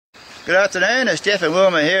Good afternoon, it's Jeff and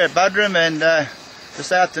Wilma here at Budrum, and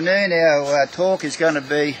this afternoon our talk is going to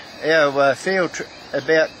be our field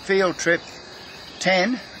trip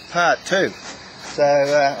 10 part 2. So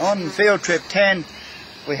on field trip 10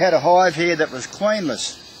 we had a hive here that was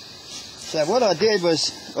queenless. So what I did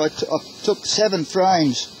was I took 7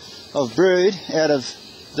 frames of brood out of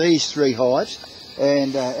these 3 hives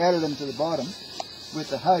and added them to the bottom with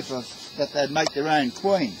the hope of that they'd make their own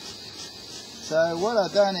queen. So what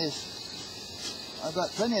I've done is I've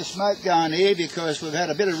got plenty of smoke going here because we've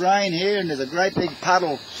had a bit of rain here, and there's a great big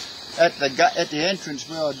puddle at the entrance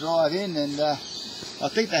where I drive in, and I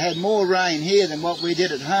think they had more rain here than what we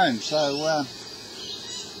did at home. So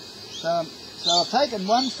I've taken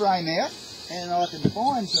 1 frame out, and I can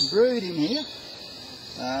find some brood in here.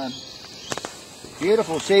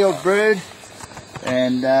 Beautiful sealed brood,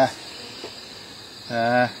 and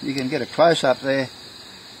you can get a close up there.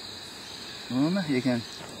 You can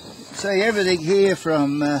see everything here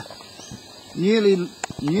from newly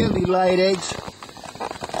laid eggs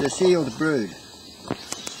to sealed brood.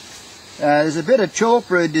 There's a bit of chalk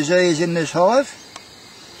brood disease in this hive.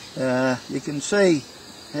 You can see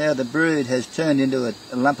how the brood has turned into a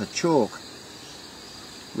lump of chalk.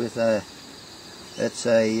 It's a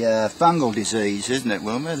fungal disease, isn't it,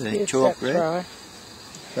 Wilma? The yes, chalk that's brood. Right.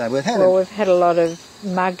 So we've had we've had a lot of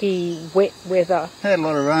muggy, wet weather. Had a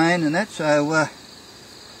lot of rain and that, so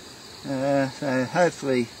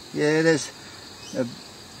hopefully, yeah, there's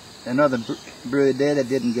another brood there that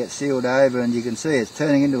didn't get sealed over, and you can see it's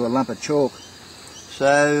turning into a lump of chalk.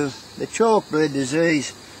 So the chalk brood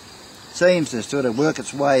disease seems to sort of work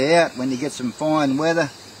its way out when you get some fine weather.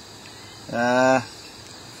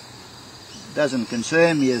 Doesn't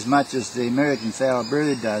concern me as much as the American sour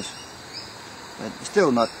brood does, but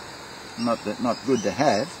still not good to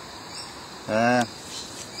have.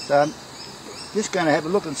 So I'm just going to have a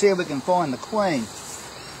look and see if we can find the queen,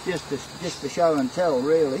 just to show and tell,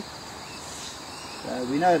 really. So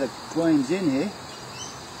we know the queen's in here.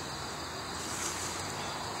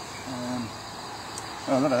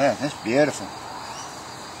 Oh, look at that! That's beautiful.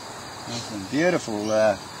 There's some beautiful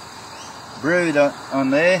brood on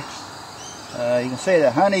there. You can see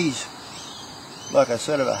the honey's like a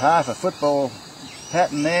sort of a half a football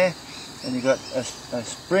pattern there, and you've got a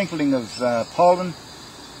sprinkling of pollen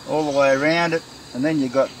all the way around it, and then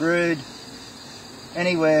you've got brood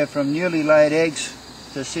anywhere from newly laid eggs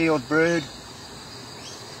to sealed brood.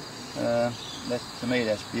 To me,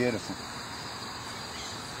 that's beautiful.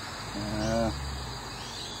 Let's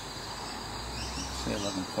see if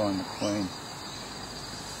I can find the queen.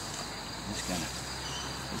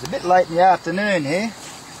 It's a bit late in the afternoon here.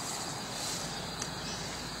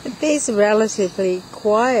 But these are relatively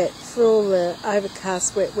quiet for all the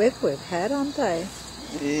overcast wet weather we've had, aren't they?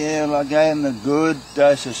 Yeah, well, I gave them a good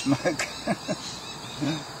dose of smoke.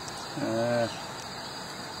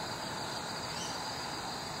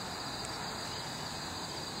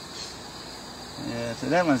 Yeah, so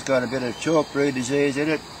that one's got a bit of chalk brood disease in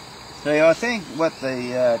it. See, I think what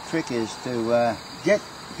the trick is to get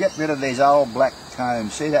rid of these old black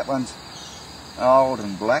combs. See, that one's old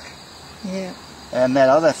and black. Yeah. And that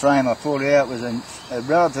other frame I pulled out was a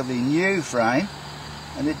relatively new frame,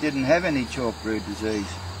 and it didn't have any chalk brood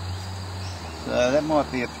disease. So that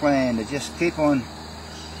might be a plan, to just keep on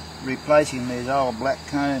replacing these old black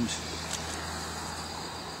combs.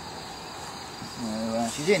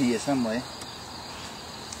 She's in here somewhere.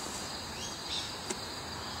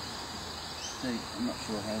 See, I'm not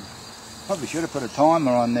sure how. Probably should have put a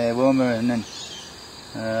timer on there, Wilma, and then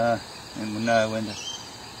we'll know when to.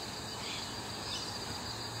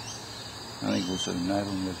 I think we'll sort of know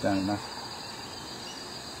when we've done enough.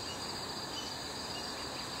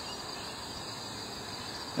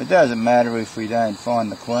 It doesn't matter if we don't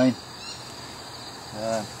find the queen.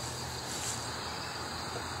 The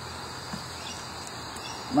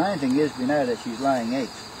main thing is we know that she's laying eggs.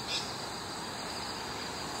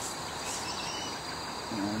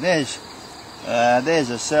 There's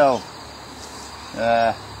a cell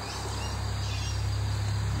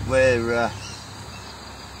where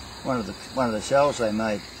one of the cells they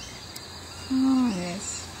made. Oh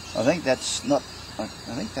yes. I think that's not. I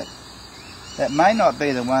think that may not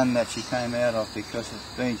be the one that she came out of, because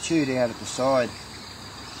it's been chewed out at the side.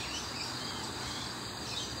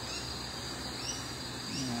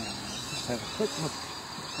 Just have a quick look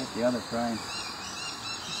at the other frame.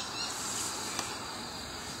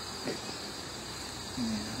 Yeah, I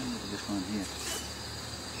think it's this one here.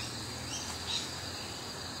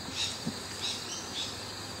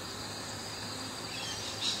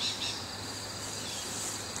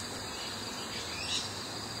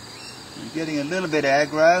 I'm getting a little bit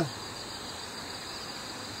aggro.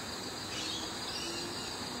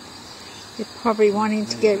 You're probably wanting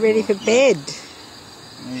to get ready for bed.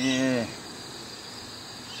 Yeah.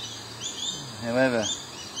 However,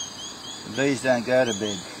 the bees don't go to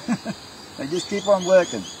bed. They just keep on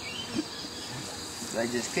working. They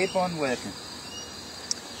just keep on working.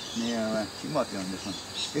 Now, she might be on this one.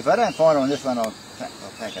 If I don't find her on this one, I'll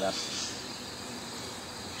pack it up.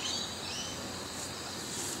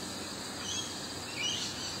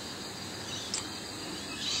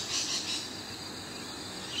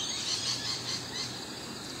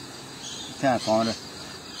 Can't find her.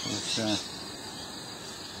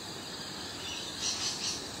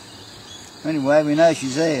 Anyway, we know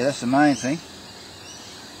she's there. That's the main thing.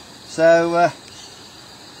 So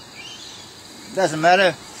doesn't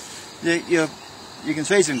matter. You can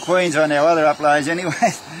see some queens on our other uploads anyway.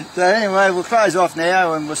 So anyway, we'll close off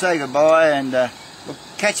now and we'll say goodbye and we'll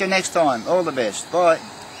catch you next time. All the best. Bye.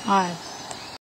 Bye.